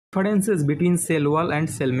Differences between cell wall and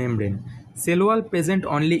cell membrane. Cell wall present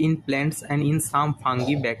only in plants and in some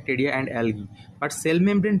fungi, bacteria and algae, but cell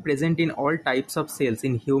membrane present in all types of cells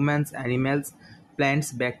in humans, animals,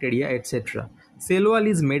 plants, bacteria, etc. Cell wall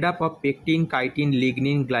is made up of pectin, chitin,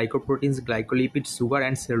 lignin, glycoproteins, glycolipids, sugar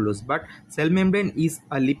and cellulose, but cell membrane is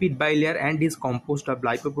a lipid bilayer and is composed of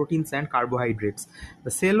lipoproteins and carbohydrates.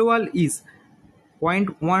 The cell wall is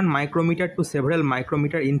 0.1 micrometer to several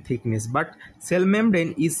micrometer in thickness, but cell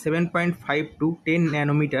membrane is 7.5 to 10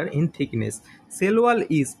 nanometer in thickness. Cell wall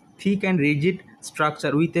is thick and rigid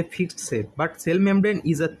structure with a fixed shape, but cell membrane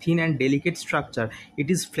is a thin and delicate structure.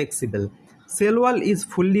 It is flexible. Cell wall is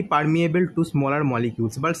fully permeable to smaller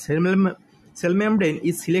molecules, but cell membrane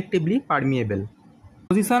is selectively permeable.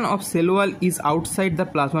 Position of cell wall is outside the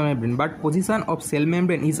plasma membrane, but position of cell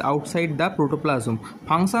membrane is outside the protoplasm.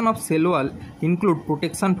 Function of cell wall include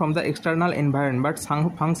protection from the external environment, but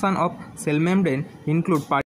function of cell membrane include